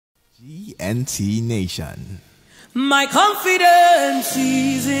GNT Nation. My confidence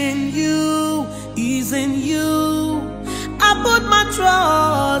is in you, is in you. I put my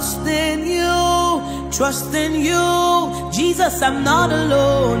trust in you, Jesus, I'm not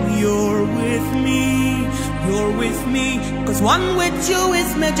alone. You're with me, 'cause one with you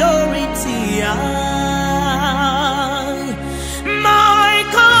is majority. My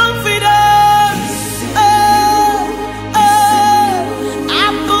confidence, I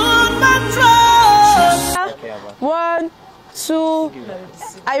put my trust. 1, 2,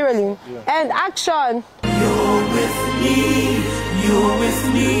 are you rolling? And action. You're with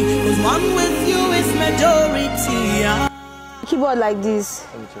me, 'cause one with you is majority. Keyboard like this.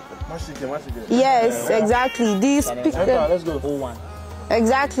 Yes, exactly. This picture. Let's go. 01.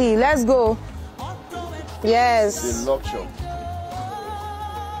 Exactly. Let's go. Yes. Lock shot.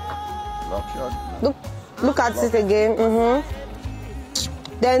 Look at it again.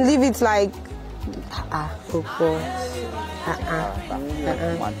 Then leave it like.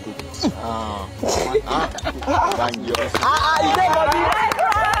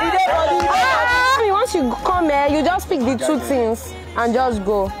 Once you come here, you just pick the two things and just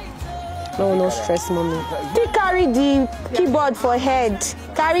go. No stress, mommy. They carry the keyboard for head.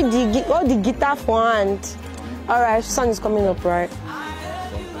 Carry the guitar for hand. Alright, sun is coming up, right?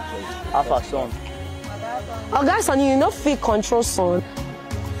 Alpha son. Oh, guys, son, you know fake control son.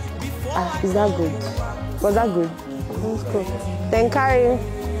 Is that good? Was that good? That's cool. Then carry.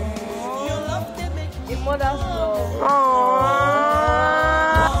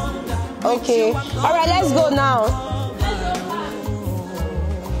 Okay. Alright, let's go now.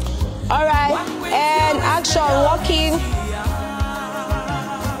 Alright. And action, walking.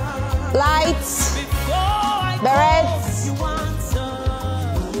 Lights. Barrettes.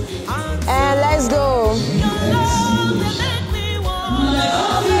 And let's go.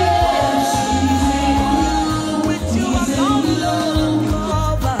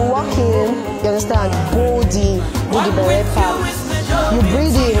 Walking, you understand? Body, beret part. You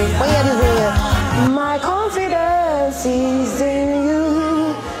breathe in. When you hear this ring, my confidence is in you,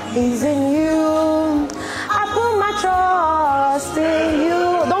 is in you. I put my trust in you.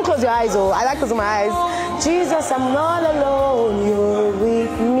 Don't close your eyes, oh. I like closing my eyes. Jesus, I'm not alone. You're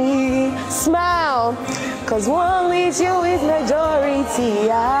with me. Smile, 'cause one with you is majority.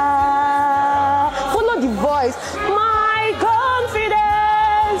 Follow the voice. My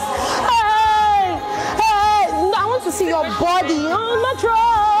confidence. Hey, no, I want to see your body. Oh, my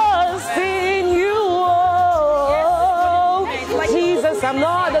trust in you. Oh, Jesus, I'm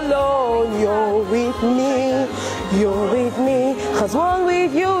not alone. You're with me. You're with me. 'Cause one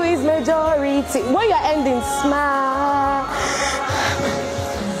with you is majority. When you're ending, smile.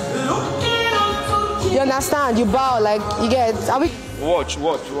 You understand? You bow like you get. Are we? Watch.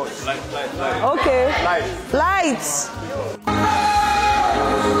 Light. Okay. Lights.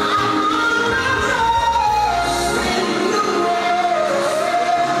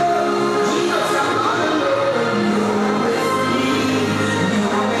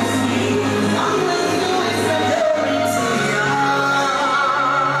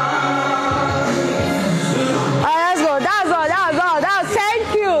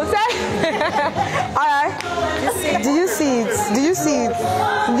 Do you see it?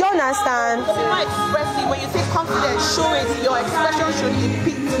 You understand? My expressing, when you say confidence, show it. Your expression should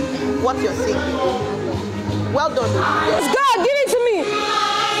depict what you're saying. Well done. Let's go. Give it to me.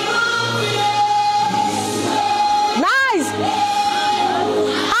 Nice.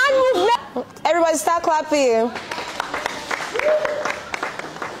 Hand movement. Everybody start clapping.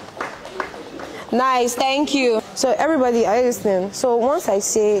 Nice. Thank you. So everybody, are you listening? So once I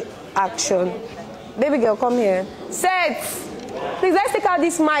say action, baby girl, come here. Set. Please, let's take out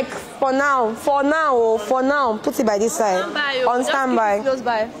this mic for now. For now. Put it by this side. Standby, on standby. Close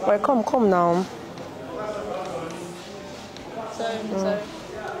by. Well, come now. Sorry.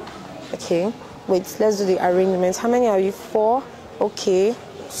 Okay. Wait, let's do the arrangement. How many are you? 4? Okay.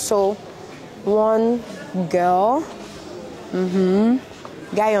 So, 1 girl.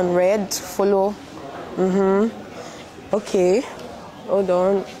 Guy on red. Follow. Okay. Hold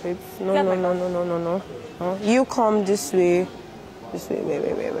on. Wait. No. You come this way. This way.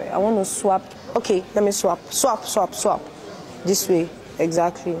 Wait. I want to swap. Okay, let me swap. Swap. This way.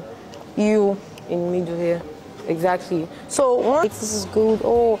 Exactly. You in middle here. Exactly. So once this is good.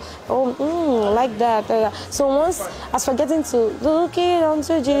 Like that. So once, as for getting to look it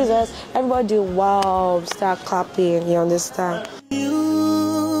unto Jesus, everybody wow, start clapping. You understand?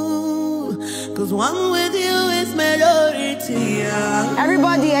 You, 'cause one with you is majority.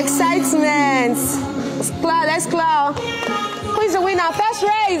 Everybody, excitement. Let's clap. Who is the winner? First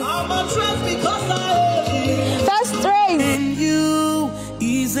race. First race.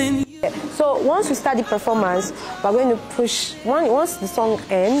 So once we start the performance, we're going to push. Once the song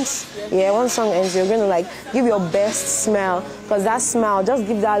ends, once the song ends, you're going to like give your best smile, because that smile, just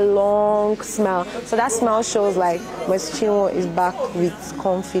give that long smile. So that smile shows like Miss Chinwo is back with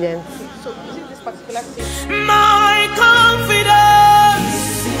confidence. So is it this particular scene? My confidence.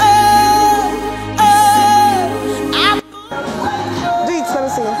 Do it, let me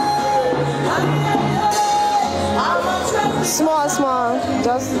see. Small, small,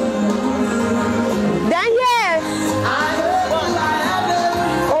 just. Daniel!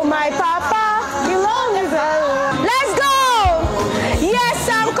 Oh my papa, you love me. Let's go! Yes,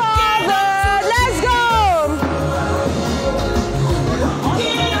 I'm covered. Let's go!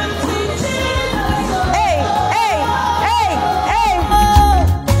 Hey, hey, hey, hey!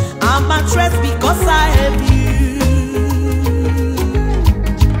 I'm at rest because I have you.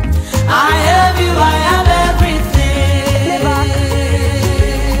 I have you, I have everything.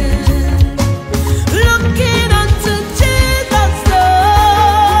 Looking unto Jesus,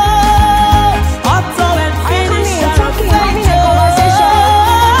 author and finisher of faith.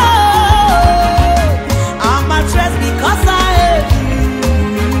 I'm at rest because I have you.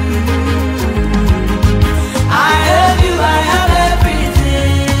 I have you, I have everything.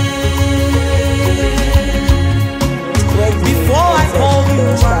 Before I call you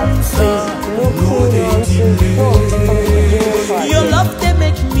answer, your love they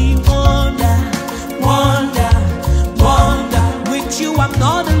make me wonder, wonder, wonder. With you I'm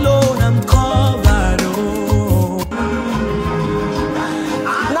not alone, I'm covered. Oh.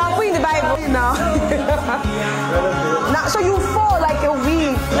 Now put in the Bible now. Now, so you fall like a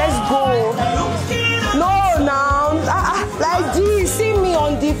weed. Let's go. No, now, like this. See me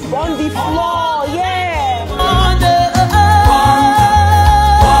on the floor. Yeah.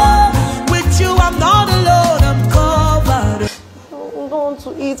 With you I'm not alone, I'm covered. I don't want to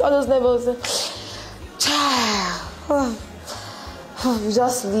eat. All those levels. Child. You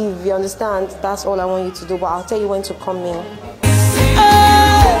just leave. You understand? That's all I want you to do. But I'll tell you when to come in.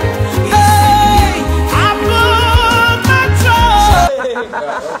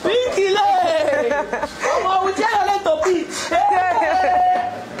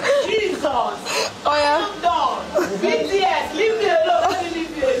 Oh yeah. BTS, leave me alone. Let me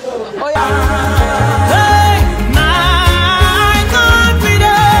leave you alone. Oh yeah. Hey, my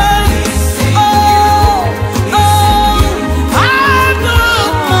confidence. Oh, I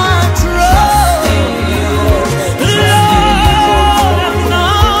put my trust in you. Lord, I'm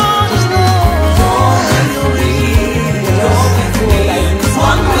not alone.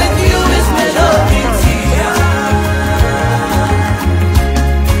 One with you is melody.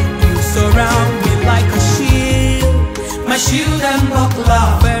 You surround me like a shield, my shield and buckler,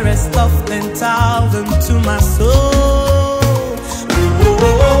 fairest of 10,000 to my soul.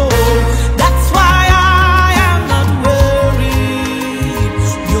 That's why I am not worried.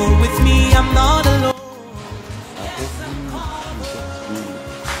 You're with me, I'm not alone.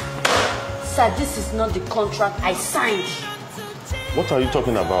 Sir, this is not the contract I signed. What are you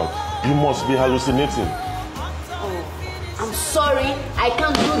talking about? You must be hallucinating. Oh, I'm sorry, I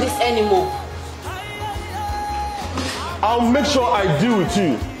can't do this anymore. I'll make sure I deal with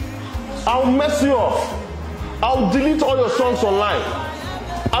you. I'll mess you up. I'll delete all your songs online.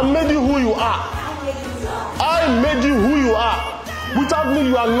 I made you who you are. I made you who you are. Without me,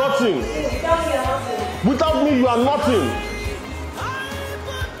 you are nothing. Without me, you are nothing.